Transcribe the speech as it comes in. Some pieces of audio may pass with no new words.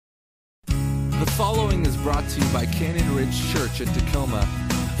The following is brought to you by Canyon Ridge Church at Tacoma.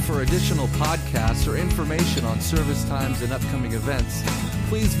 For additional podcasts or information on service times and upcoming events,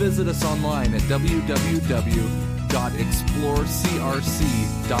 please visit us online at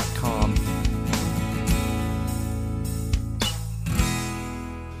www.explorecrc.com.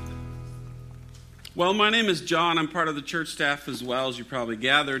 Well, my name is John. I'm part of the church staff as well, as you probably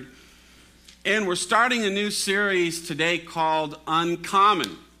gathered. And we're starting a new series today called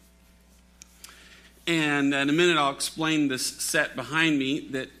Uncommon. And in a minute, I'll explain this set behind me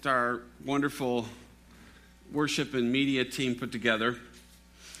that our wonderful worship and media team put together.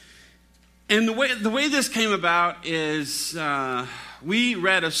 And the way this came about is we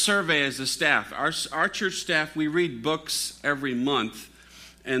read a survey as a staff. Our church staff, we read books every month,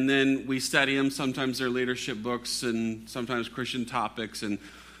 and then we study them. Sometimes they're leadership books and sometimes Christian topics. And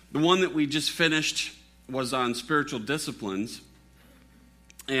the one that we just finished was on spiritual disciplines.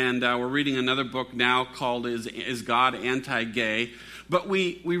 And we're reading another book now called Is God Anti-Gay? But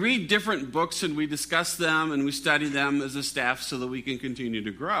we read different books and we discuss them and we study them as a staff so that we can continue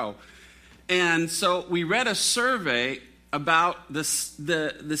to grow. And so we read a survey about the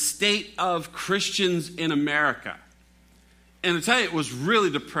state of Christians in America. And I tell you, it was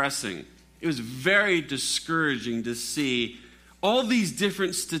really depressing. It was very discouraging to see all these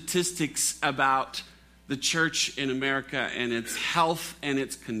different statistics about the church in America and its health and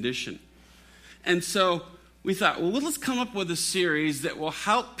its condition. And so we thought, well, let's come up with a series that will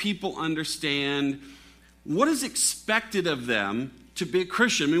help people understand what is expected of them to be a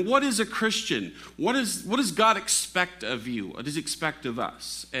Christian. I mean, what is a Christian? What does God expect of you? What does He expect of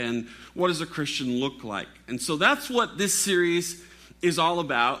us? And what does a Christian look like? And so that's what this series is all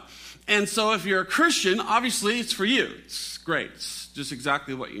about. And so if you're a Christian, obviously it's for you. It's great. It's just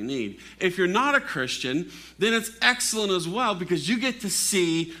exactly what you need. If you're not a Christian, then it's excellent as well because you get to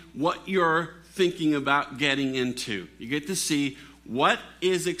see what you're thinking about getting into. You get to see what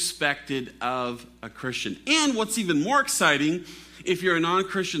is expected of a Christian. And what's even more exciting, if you're a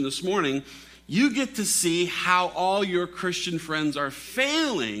non-Christian this morning, you get to see how all your Christian friends are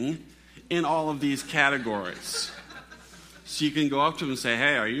failing in all of these categories. So you can go up to them and say,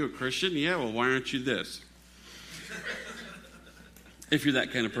 hey, are you a Christian? Yeah, well, why aren't you this? If you're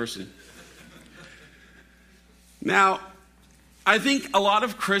that kind of person. Now, I think a lot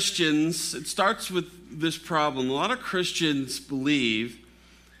of Christians, it starts with this problem. A lot of Christians believe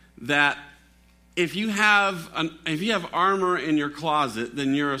that if you have armor in your closet,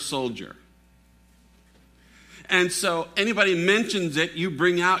 then you're a soldier. And so anybody mentions it, you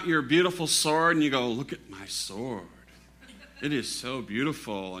bring out your beautiful sword and you go, look at my sword. It is so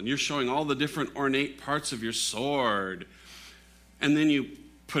beautiful. And you're showing all the different ornate parts of your sword. And then you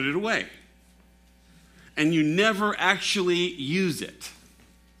put it away. And you never actually use it.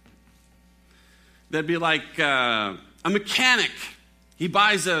 That'd be like a mechanic. He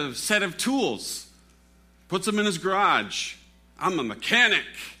buys a set of tools, puts them in his garage. I'm a mechanic.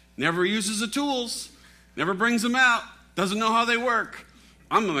 Never uses the tools. Never brings them out. Doesn't know how they work.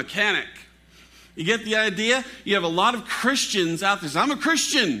 I'm a mechanic. You get the idea? You have a lot of Christians out there. So I'm a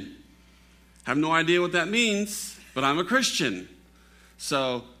Christian. Have no idea what that means, but I'm a Christian.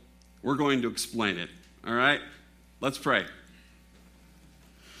 So we're going to explain it. All right? Let's pray.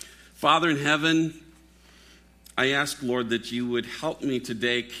 Father in heaven, I ask, Lord, that you would help me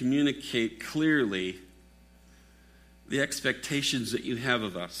today communicate clearly the expectations that you have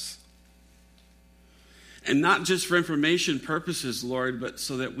of us. And not just for information purposes, Lord, but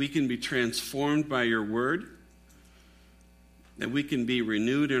so that we can be transformed by your word, that we can be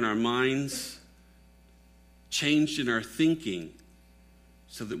renewed in our minds, changed in our thinking,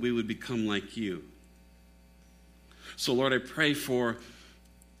 so that we would become like you. So, Lord, I pray for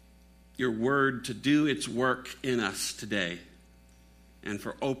your word to do its work in us today and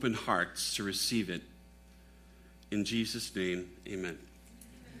for open hearts to receive it. In Jesus' name, amen.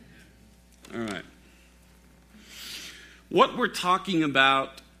 All right. What we're talking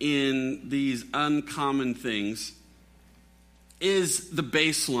about in these uncommon things is the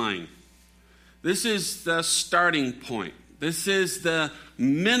baseline. This is the starting point. This is the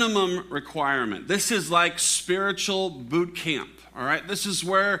minimum requirement. This is like spiritual boot camp, all right? This is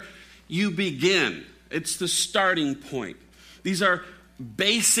where you begin. It's the starting point. These are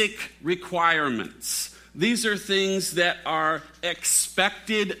basic requirements. These are things that are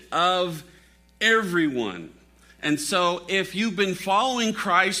expected of everyone. And so if you've been following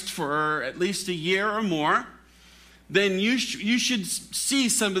Christ for at least a year or more, then you should see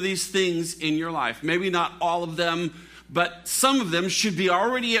some of these things in your life. Maybe not all of them, but some of them should be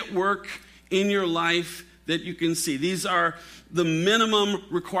already at work in your life that you can see. These are the minimum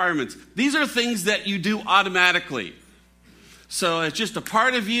requirements. These are things that you do automatically. So it's just a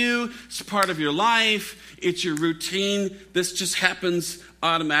part of you. It's a part of your life. It's your routine. This just happens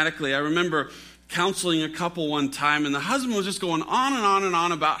automatically. I remember counseling a couple one time, and the husband was just going on and on and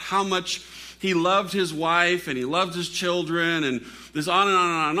on about how much he loved his wife and he loved his children and this on and on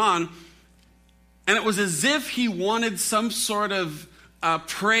and on and on. And it was as if he wanted some sort of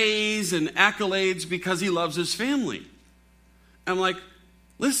praise and accolades because he loves his family. I'm like,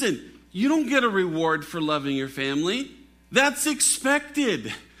 listen, you don't get a reward for loving your family. That's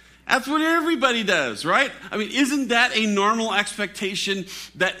expected. That's what everybody does, right? I mean, isn't that a normal expectation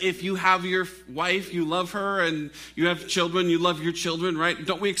that if you have your wife, you love her, and you have children, you love your children, right?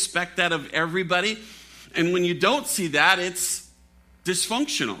 Don't we expect that of everybody? And when you don't see that, it's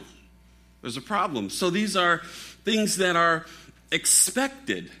dysfunctional. There's a problem. So these are things that are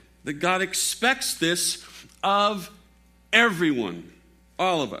expected, that God expects this of everyone,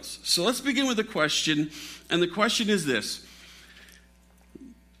 all of us. So let's begin with a question, and the question is this.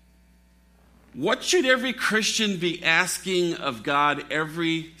 What should every Christian be asking of God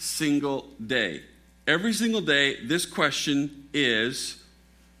every single day? Every single day, this question is,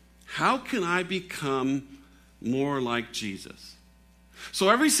 how can I become more like Jesus? So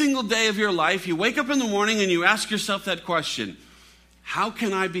every single day of your life, you wake up in the morning and you ask yourself that question, how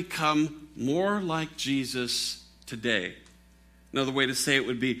can I become more like Jesus today? Another way to say it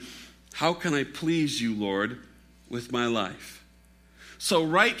would be, how can I please you, Lord, with my life? So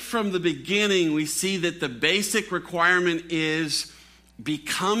right from the beginning, we see that the basic requirement is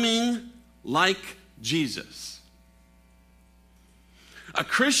becoming like Jesus. A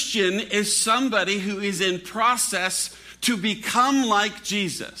Christian is somebody who is in process to become like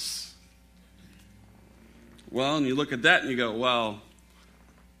Jesus. Well, and you look at that and you go, well,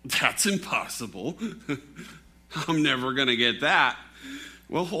 that's impossible. I'm never going to get that.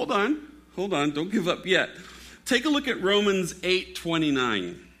 Well, hold on, don't give up yet. Take a look at Romans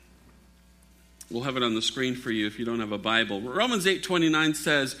 8:29. We'll have it on the screen for you if you don't have a Bible. Romans 8:29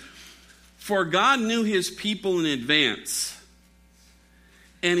 says, "For God knew his people in advance,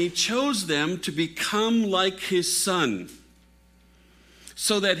 and he chose them to become like his Son,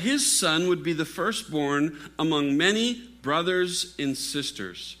 so that his Son would be the firstborn among many brothers and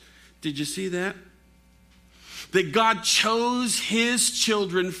sisters." Did you see that? That God chose his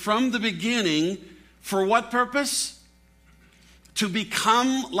children from the beginning for what purpose? To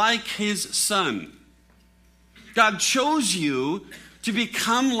become like his Son. God chose you to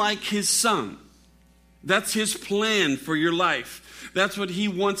become like his Son. That's his plan for your life. That's what he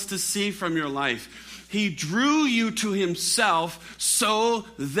wants to see from your life. He drew you to himself so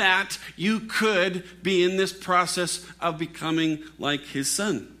that you could be in this process of becoming like his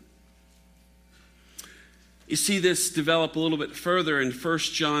Son. You see this develop a little bit further in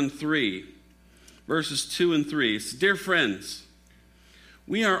 1 John 3. Verses 2 and 3. It's, "Dear friends,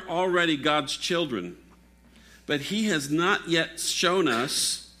 we are already God's children, but he has not yet shown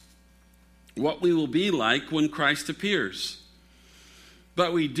us what we will be like when Christ appears.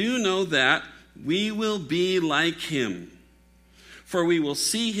 But we do know that we will be like him, for we will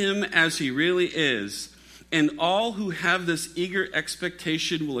see him as he really is. And all who have this eager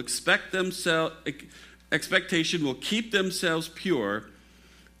expectation will keep themselves pure,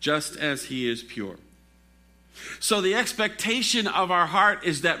 just as he is pure." So the expectation of our heart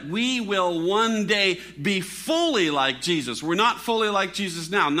is that we will one day be fully like Jesus. We're not fully like Jesus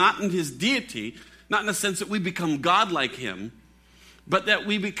now, not in his deity, not in the sense that we become God like him, but that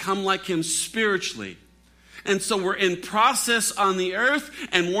we become like him spiritually. And so we're in process on the earth,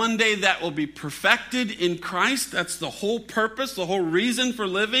 and one day that will be perfected in Christ. That's the whole purpose, the whole reason for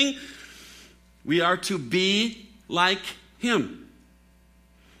living. We are to be like him.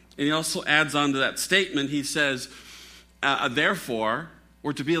 And he also adds on to that statement, he says, therefore,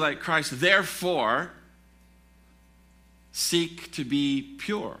 or to be like Christ, therefore, seek to be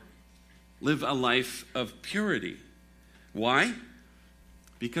pure. Live a life of purity. Why?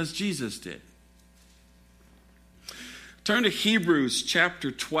 Because Jesus did. Turn to Hebrews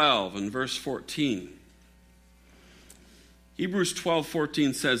chapter 12 and verse 14. Hebrews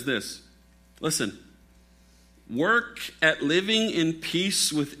 12:14 says this. Listen. "Work at living in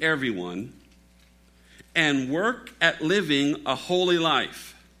peace with everyone, and work at living a holy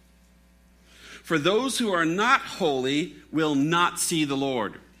life. For those who are not holy will not see the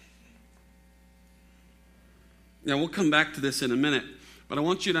Lord." Now, we'll come back to this in a minute, but I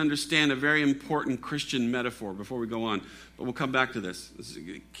want you to understand a very important Christian metaphor before we go on. But we'll come back to this. This is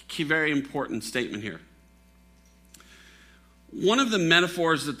a key, very important statement here. One of the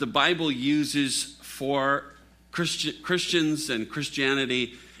metaphors that the Bible uses for Christians and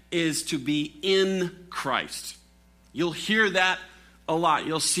Christianity is to be in Christ. You'll hear that a lot.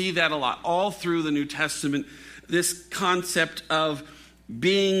 You'll see that a lot all through the New Testament, this concept of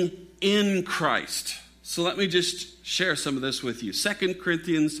being in Christ. So let me just share some of this with you. 2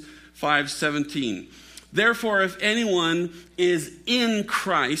 Corinthians 5:17. Therefore, if anyone is in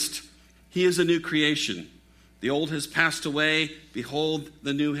Christ, he is a new creation. The old has passed away. Behold,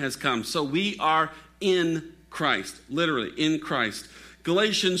 the new has come. So we are in Christ, literally in Christ.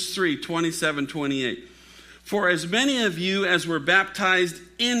 Galatians 3:27-28. For as many of you as were baptized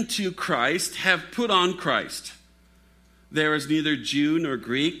into Christ have put on Christ. There is neither Jew nor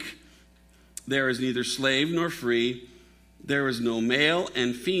Greek. There is neither slave nor free. There is no male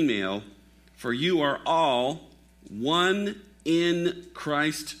and female. For you are all one in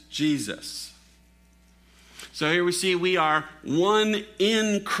Christ Jesus. So here we see we are one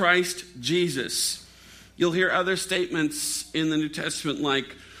in Christ Jesus. You'll hear other statements in the New Testament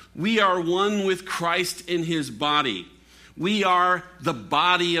like, we are one with Christ in his body. We are the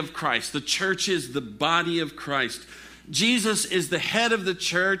body of Christ. The church is the body of Christ. Jesus is the head of the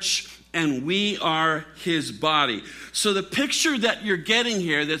church, and we are his body. So the picture that you're getting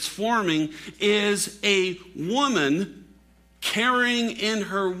here that's forming is a woman carrying in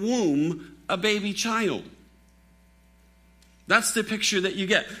her womb a baby child. That's the picture that you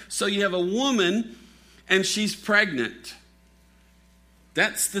get. So you have a woman and she's pregnant.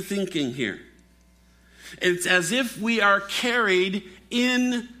 That's the thinking here. It's as if we are carried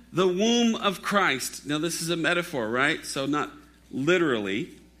in the womb of Christ. Now this is a metaphor, right? So not literally.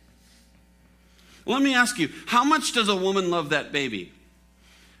 Let me ask you, how much does a woman love that baby?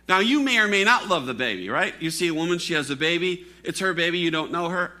 Now you may or may not love the baby, right? You see a woman, she has a baby. It's her baby, you don't know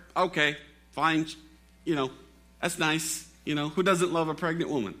her. Okay, fine. That's nice. Who doesn't love a pregnant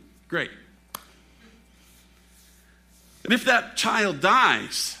woman? Great. And if that child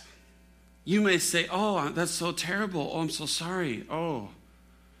dies, you may say, oh, that's so terrible. Oh, I'm so sorry. Oh.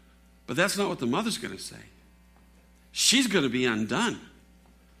 But that's not what the mother's going to say. She's going to be undone.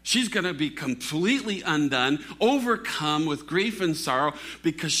 She's going to be completely undone, overcome with grief and sorrow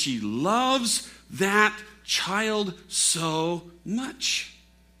because she loves that child so much.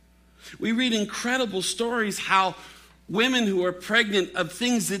 We read incredible stories how women who are pregnant of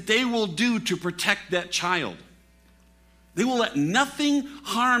things that they will do to protect that child. They will let nothing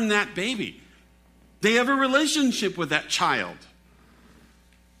harm that baby. They have a relationship with that child.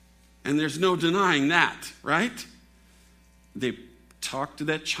 And there's no denying that, right? They talk to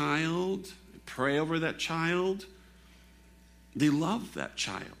that child, pray over that child. They love that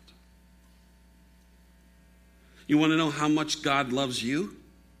child. You want to know how much God loves you?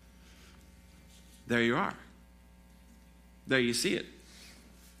 There you are. There you see it.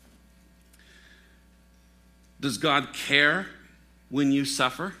 Does God care when you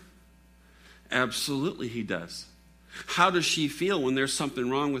suffer? Absolutely he does. How does she feel when there's something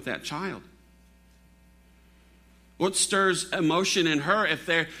wrong with that child? What stirs emotion in her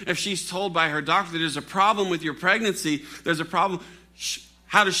if she's told by her doctor that there's a problem with your pregnancy, there's a problem?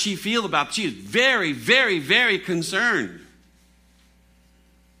 How does she feel about it? She is very, very, very concerned.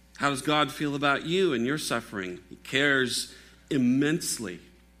 How does God feel about you and your suffering? He cares immensely.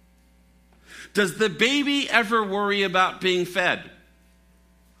 Does the baby ever worry about being fed?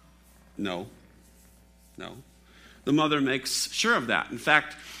 No. The mother makes sure of that. In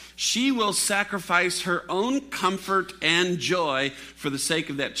fact, she will sacrifice her own comfort and joy for the sake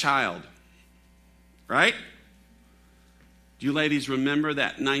of that child. Right? Do you ladies remember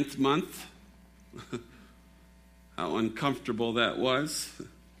that 9th month? How uncomfortable that was.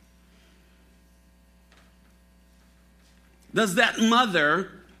 Does that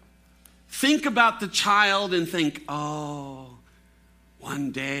mother think about the child and think, oh,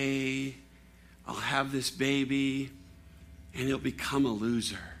 one day I'll have this baby and he'll become a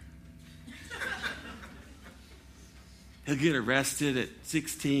loser. He'll get arrested at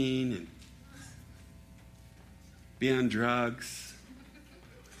 16 and be on drugs.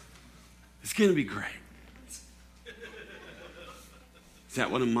 It's going to be great. Is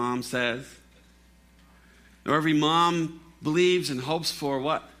that what a mom says? Or every mom believes and hopes for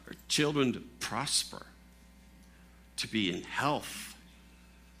what? Her children to prosper, to be in health.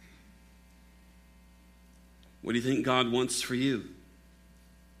 What do you think God wants for you?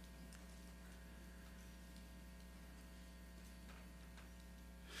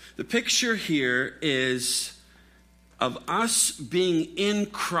 The picture here is of us being in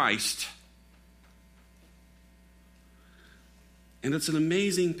Christ. And it's an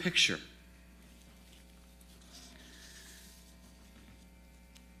amazing picture.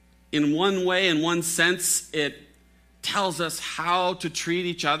 in one way, in one sense, it tells us how to treat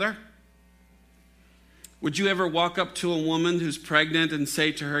each other. Would you ever walk up to a woman who's pregnant and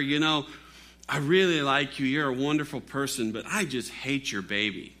say to her, you know, I really like you, you're a wonderful person, but I just hate your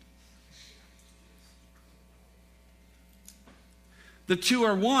baby? The two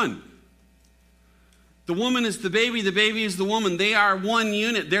are one. The woman is the baby is the woman. They are one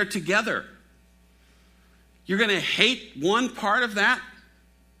unit, they're together. You're going to hate one part of that?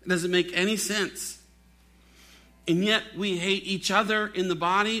 It doesn't make any sense. And yet we hate each other in the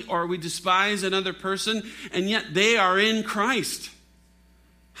body, or we despise another person, and yet they are in Christ.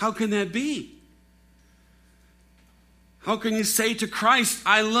 How can that be? How can you say to Christ,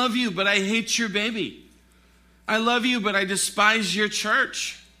 I love you, but I hate your baby? I love you, but I despise your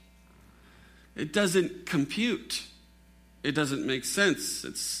church? It doesn't compute. It doesn't make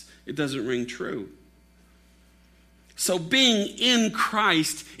sense. It doesn't ring true. So being in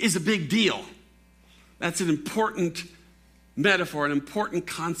Christ is a big deal. That's an important metaphor, an important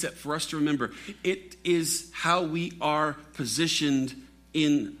concept for us to remember. It is how we are positioned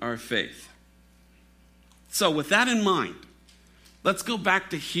in our faith. So with that in mind, let's go back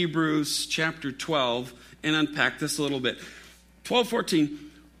to Hebrews chapter 12 and unpack this a little bit. 12:14,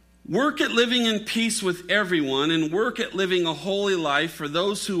 work at living in peace with everyone and work at living a holy life, for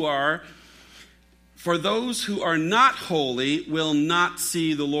those who are not holy will not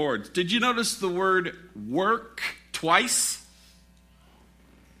see the Lord. Did you notice the word work twice?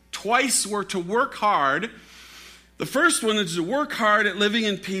 Twice we're to work hard. The first one is to work hard at living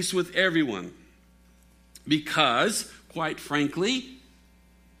in peace with everyone. Because, quite frankly,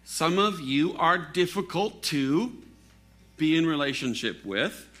 some of you are difficult to be in relationship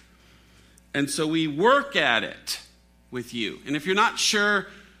with. And so we work at it with you. And if you're not sure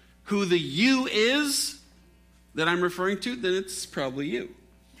who the you is that I'm referring to, then it's probably you.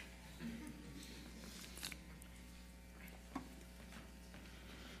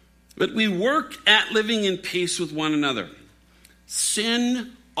 But we work at living in peace with one another.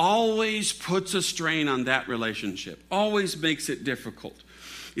 Sin always puts a strain on that relationship, always makes it difficult.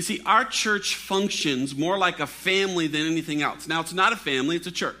 You see, our church functions more like a family than anything else. Now, it's not a family, it's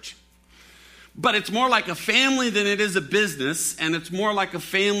a church. But it's more like a family than it is a business, and it's more like a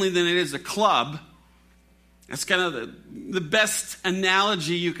family than it is a club. That's kind of the best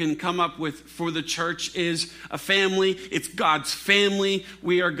analogy you can come up with for the church is a family. It's God's family.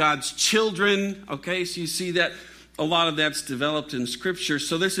 We are God's children. Okay, so you see that a lot of that's developed in Scripture.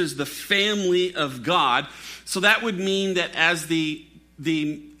 So this is the family of God. So that would mean that as the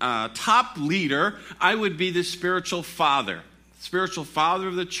top leader, I would be the spiritual father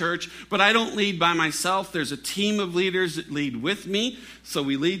of the church, but I don't lead by myself. There's a team of leaders that lead with me, so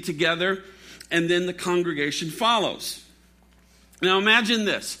we lead together, and then the congregation follows. Now imagine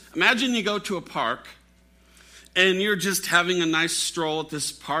this. Imagine you go to a park, and you're just having a nice stroll at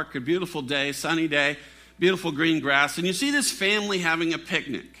this park, a beautiful day, sunny day, beautiful green grass, and you see this family having a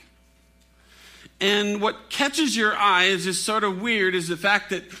picnic. And what catches your eye is just sort of weird is the fact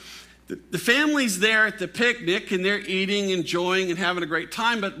that the family's there at the picnic and they're eating, enjoying, and having a great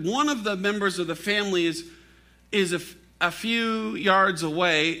time, but one of the members of the family is a few yards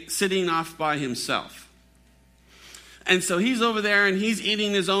away, sitting off by himself. And so he's over there and he's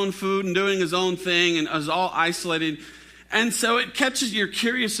eating his own food and doing his own thing and is all isolated. And so it catches, you're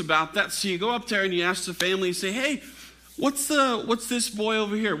curious about that. So you go up there and you ask the family, you say, hey, what's this boy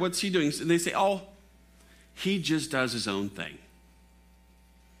over here? What's he doing? And they say, oh, he just does his own thing.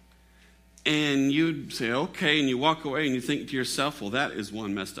 And you'd say, okay, and you walk away and you think to yourself, well, that is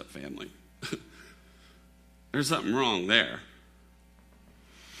one messed up family. There's something wrong there.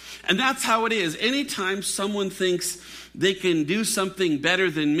 And that's how it is. Anytime someone thinks they can do something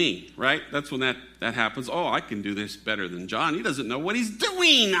better than me, right? That's when that happens. Oh, I can do this better than John. He doesn't know what he's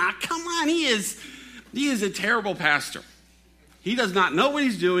doing. Ah, come on, he is a terrible pastor. He does not know what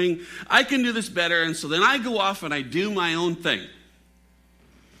he's doing. I can do this better. And so then I go off and I do my own thing.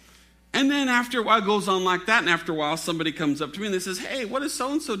 And then after a while it goes on like that, and after a while somebody comes up to me and they says, hey, what is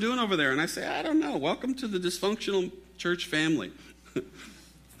so-and-so doing over there? And I say, I don't know. Welcome to the dysfunctional church family.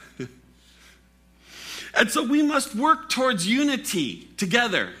 And so we must work towards unity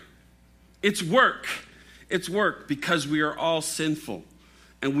together. It's work. It's work because we are all sinful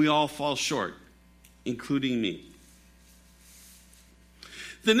and we all fall short, including me.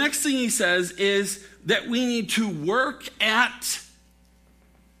 The next thing he says is that we need to work at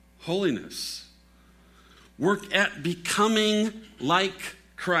holiness. Work at becoming like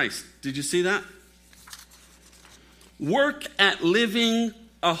Christ. Did you see that? Work at living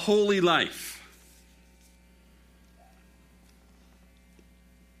a holy life.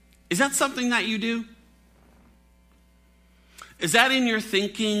 Is that something that you do? Is that in your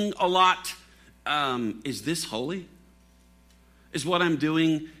thinking a lot? Is this holy? Is what I'm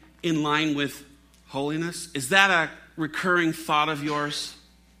doing in line with holiness? Is that a recurring thought of yours?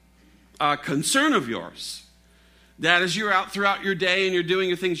 A concern of yours? That as you're out throughout your day and you're doing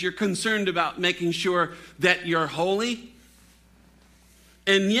your things, you're concerned about making sure that you're holy?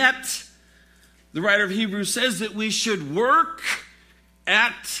 And yet, the writer of Hebrews says that we should work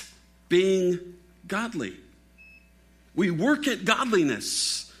at being godly. We work at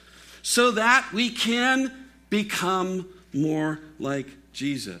godliness so that we can become more like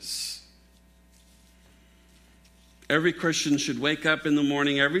Jesus. Every Christian should wake up in the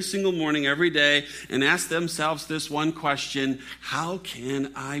morning, every single morning, every day, and ask themselves this one question: how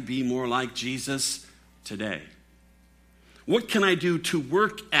can I be more like Jesus today? What can I do to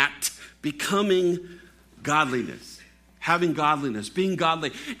work at becoming godliness? Having godliness, being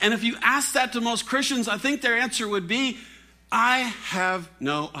godly. And if you ask that to most Christians, I think their answer would be, I have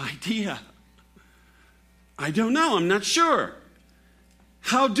no idea. I don't know. I'm not sure.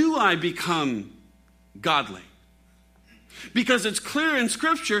 How do I become godly? Because it's clear in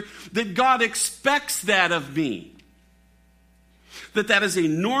Scripture that God expects that of me. That is a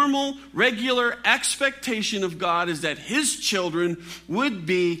normal, regular expectation of God, is that His children would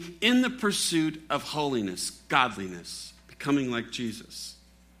be in the pursuit of holiness, godliness, becoming like Jesus.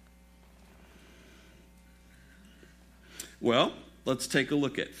 Well, let's take a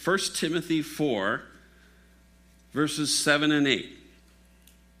look at 1 Timothy 4, verses 7 and 8.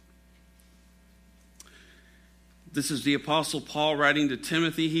 This is the Apostle Paul writing to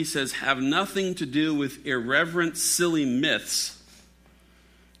Timothy. He says, have nothing to do with irreverent, silly myths,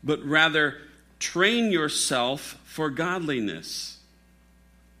 but rather train yourself for godliness.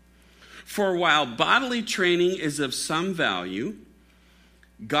 For while bodily training is of some value,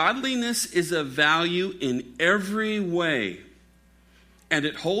 godliness is of value in every way, and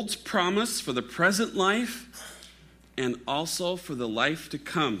it holds promise for the present life and also for the life to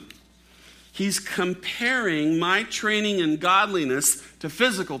come. He's comparing my training in godliness to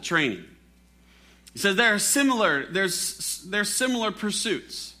physical training. He says they're similar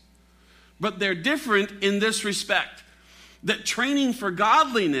pursuits, but they're different in this respect, that training for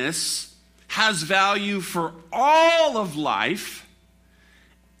godliness has value for all of life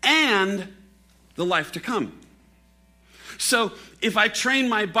and the life to come. So if I train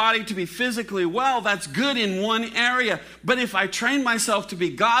my body to be physically well, that's good in one area. But if I train myself to be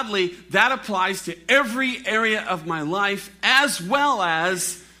godly, that applies to every area of my life, as well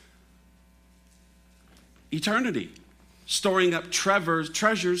as eternity, storing up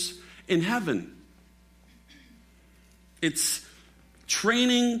treasures in heaven. It's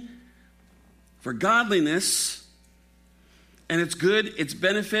training for godliness, and it's good. Its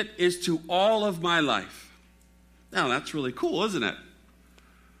benefit is to all of my life. Now, that's really cool, isn't it?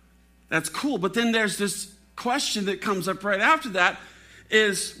 That's cool. But then there's this question that comes up right after that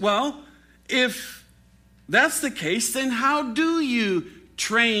is, well, if that's the case, then how do you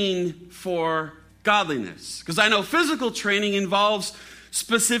train for godliness? Because I know physical training involves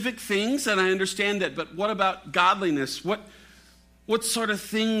specific things, and I understand that. But what about godliness? What sort of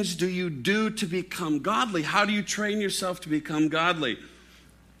things do you do to become godly? How do you train yourself to become godly?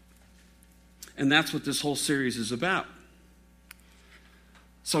 And that's what this whole series is about.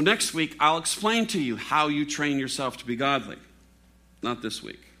 So next week, I'll explain to you how you train yourself to be godly. Not this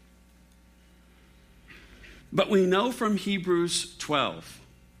week. But we know from Hebrews 12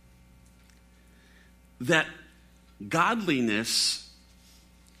 that godliness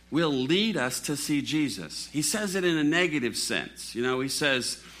will lead us to see Jesus. He says it in a negative sense. He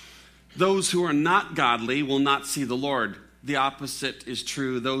says, those who are not godly will not see the Lord. The opposite is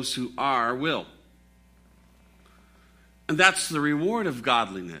true. Those who are will. And that's the reward of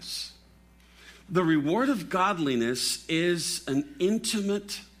godliness. The reward of godliness is an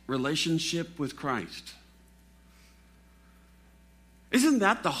intimate relationship with Christ. Isn't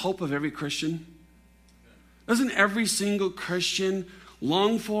that the hope of every Christian? Doesn't every single Christian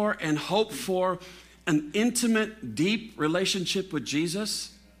long for and hope for an intimate, deep relationship with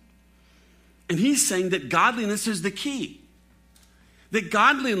Jesus? And he's saying that godliness is the key. That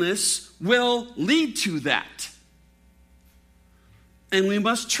godliness will lead to that. And we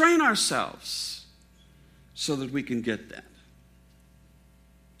must train ourselves so that we can get that.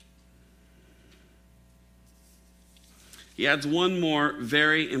 He adds one more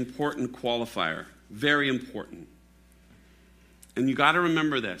very important qualifier. Very important. And you got to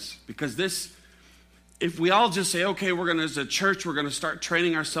remember this, because this, if we all just say, okay, as a church, we're going to start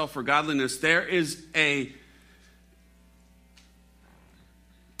training ourselves for godliness, there is a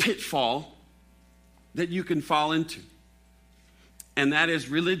pitfall that you can fall into, and that is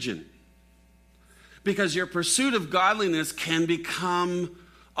religion. Because your pursuit of godliness can become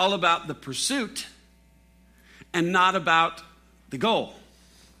all about the pursuit and not about the goal.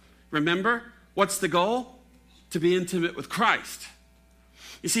 Remember, what's the goal? To be intimate with Christ.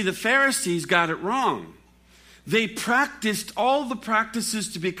 You see, the Pharisees got it wrong. They practiced all the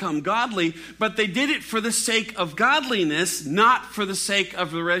practices to become godly, but they did it for the sake of godliness, not for the sake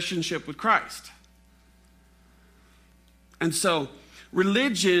of the relationship with Christ. And so,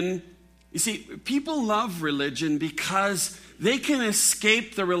 religion, you see, people love religion because they can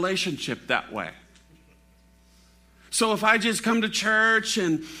escape the relationship that way. So if I just come to church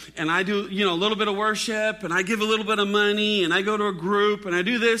and I do, a little bit of worship and I give a little bit of money and I go to a group and I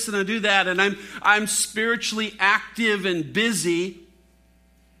do this and I do that and I'm spiritually active and busy,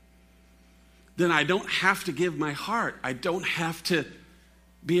 then I don't have to give my heart. I don't have to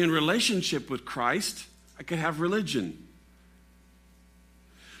be in relationship with Christ. I could have religion.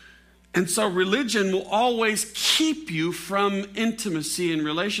 And so religion will always keep you from intimacy and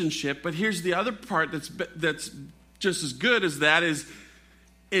relationship. But here's the other part that's just as good as that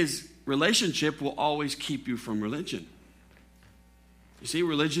is relationship will always keep you from religion. You see,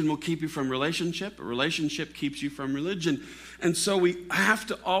 religion will keep you from relationship. A relationship keeps you from religion. And so we have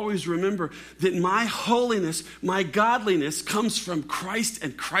to always remember that my holiness, my godliness comes from Christ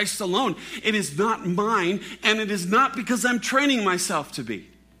and Christ alone. It is not mine, and it is not because I'm training myself to be.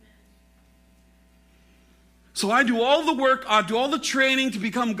 So I do all the work, I do all the training to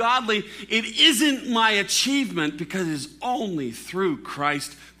become godly. It isn't my achievement because it is only through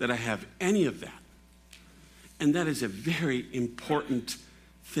Christ that I have any of that. And that is a very important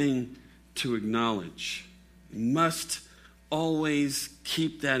thing to acknowledge. You must always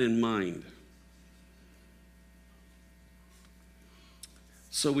keep that in mind.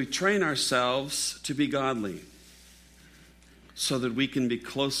 So we train ourselves to be godly so that we can be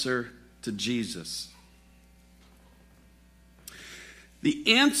closer to Jesus.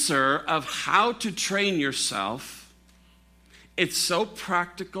 The answer of how to train yourself, it's so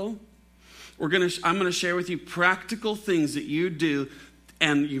practical. I'm going to share with you practical things that you do,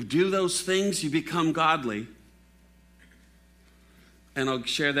 and you do those things, you become godly. And I'll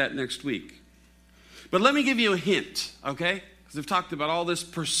share that next week. But let me give you a hint, okay? Because I've talked about all this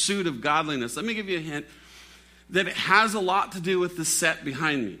pursuit of godliness. Let me give you a hint that it has a lot to do with the set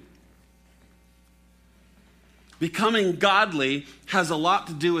behind me. Becoming godly has a lot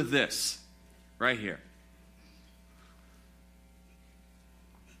to do with this, right here.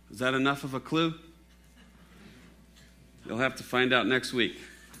 Is that enough of a clue? You'll have to find out next week.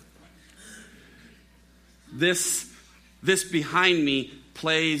 This behind me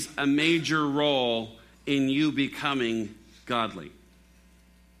plays a major role in you becoming godly.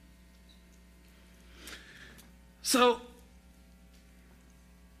 So,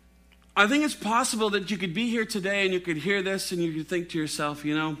 I think it's possible that you could be here today and you could hear this and you could think to yourself,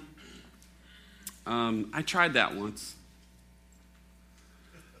 I tried that once.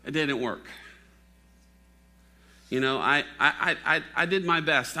 It didn't work. I did my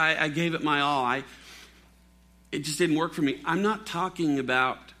best. I gave it my all. It just didn't work for me. I'm not talking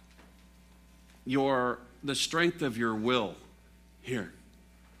about the strength of your will here.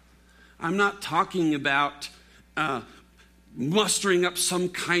 I'm not talking about mustering up some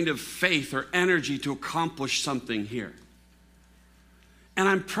kind of faith or energy to accomplish something here. And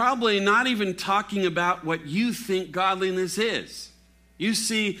I'm probably not even talking about what you think godliness is. You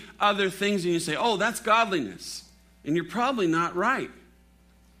see other things and you say, oh, that's godliness. And you're probably not right.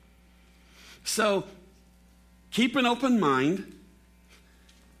 So keep an open mind.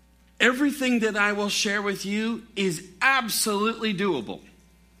 Everything that I will share with you is absolutely doable.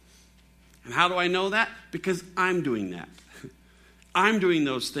 And how do I know that? Because I'm doing that. I'm doing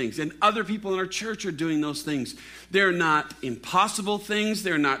those things, and other people in our church are doing those things. They're not impossible things.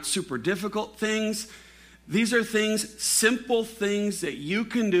 They're not super difficult things. These are things, simple things that you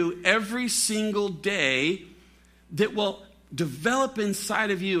can do every single day that will develop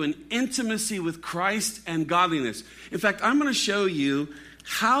inside of you an intimacy with Christ and godliness. In fact, I'm going to show you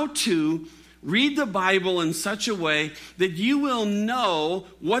how to read the Bible in such a way that you will know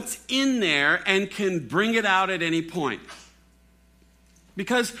what's in there and can bring it out at any point.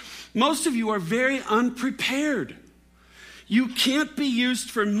 Because most of you are very unprepared. You can't be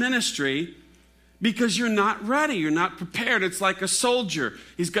used for ministry because you're not ready. You're not prepared. It's like a soldier.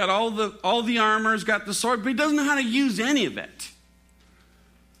 He's got all the armor, he's got the sword, but he doesn't know how to use any of it.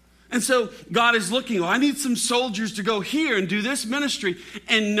 And so God is looking, I need some soldiers to go here and do this ministry.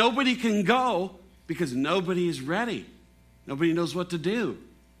 And nobody can go because nobody is ready. Nobody knows what to do.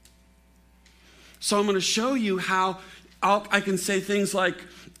 So I'm going to show you how I can say things like,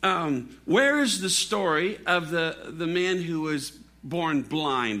 where is the story of the man who was born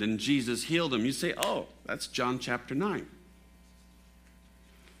blind and Jesus healed him? You say, oh, that's John chapter 9.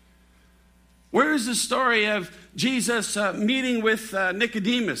 Where is the story of Jesus meeting with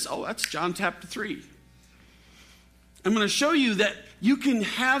Nicodemus? Oh, that's John chapter 3. I'm going to show you that you can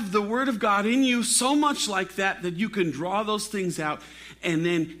have the Word of God in you so much like that you can draw those things out, and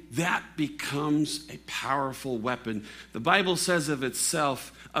then that becomes a powerful weapon. The Bible says of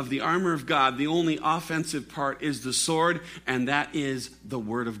itself, of the armor of God, the only offensive part is the sword, and that is the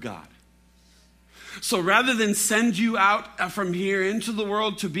Word of God. So rather than send you out from here into the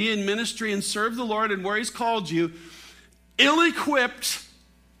world to be in ministry and serve the Lord and where He's called you, ill-equipped,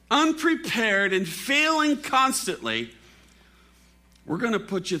 unprepared, and failing constantly, we're going to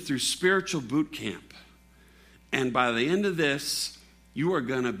put you through spiritual boot camp. And by the end of this, you are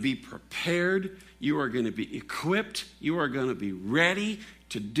going to be prepared. You are going to be equipped. You are going to be ready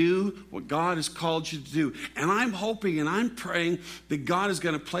to do what God has called you to do. And I'm hoping and I'm praying that God is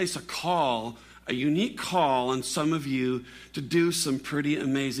going to place a unique call on some of you to do some pretty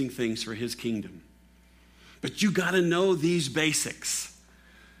amazing things for His kingdom. But you got to know these basics.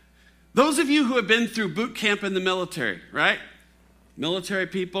 Those of you who have been through boot camp in the military, right? Military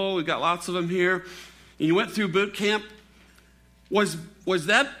people, we've got lots of them here. And you went through boot camp. Was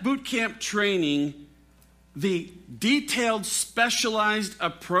that boot camp training the detailed, specialized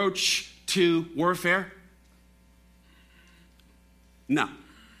approach to warfare? No.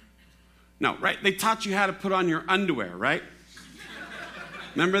 No, right? They taught you how to put on your underwear, right?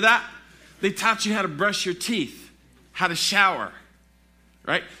 Remember that? They taught you how to brush your teeth, how to shower,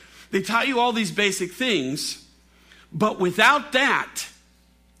 right? They taught you all these basic things, but without that,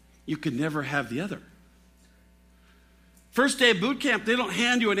 you could never have the other. First day of boot camp, they don't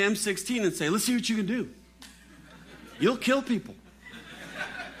hand you an M16 and say, let's see what you can do. You'll kill people.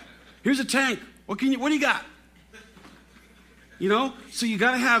 Here's a tank. What do you got? You know, so you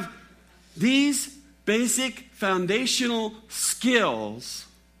got to have these basic foundational skills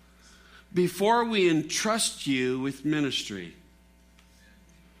before we entrust you with ministry.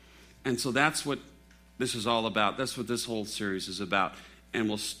 And so that's what this is all about. That's what this whole series is about. And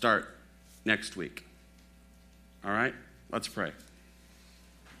we'll start next week. All right? Let's pray.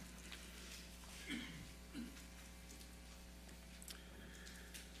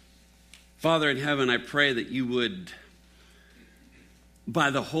 Father in heaven, I pray that you would, by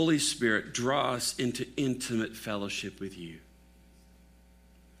the Holy Spirit, draw us into intimate fellowship with you.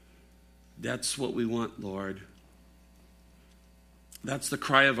 That's what we want, Lord. That's the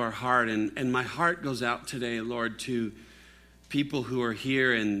cry of our heart. And my heart goes out today, Lord, to people who are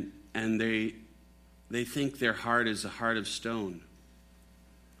here and they think their heart is a heart of stone.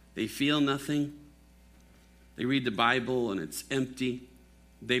 They feel nothing. They read the Bible and it's empty.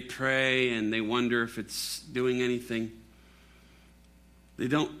 They pray and they wonder if it's doing anything. They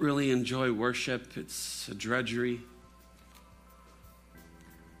don't really enjoy worship. It's a drudgery.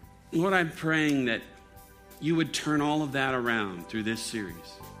 Lord, I'm praying that you would turn all of that around through this series.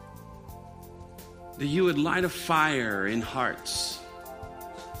 That you would light a fire in hearts.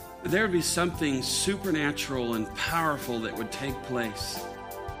 That there would be something supernatural and powerful that would take place.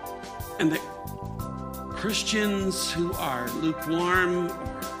 And that Christians who are lukewarm,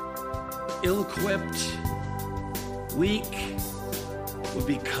 ill-equipped, weak, would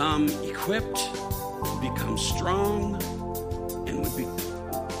become equipped, would become strong, and would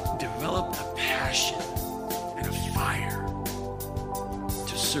develop a passion and a fire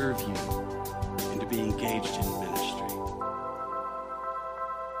to serve you and to be engaged in ministry.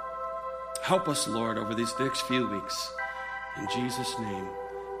 Help us, Lord, over these next few weeks. In Jesus' name,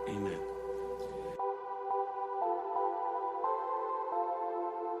 amen.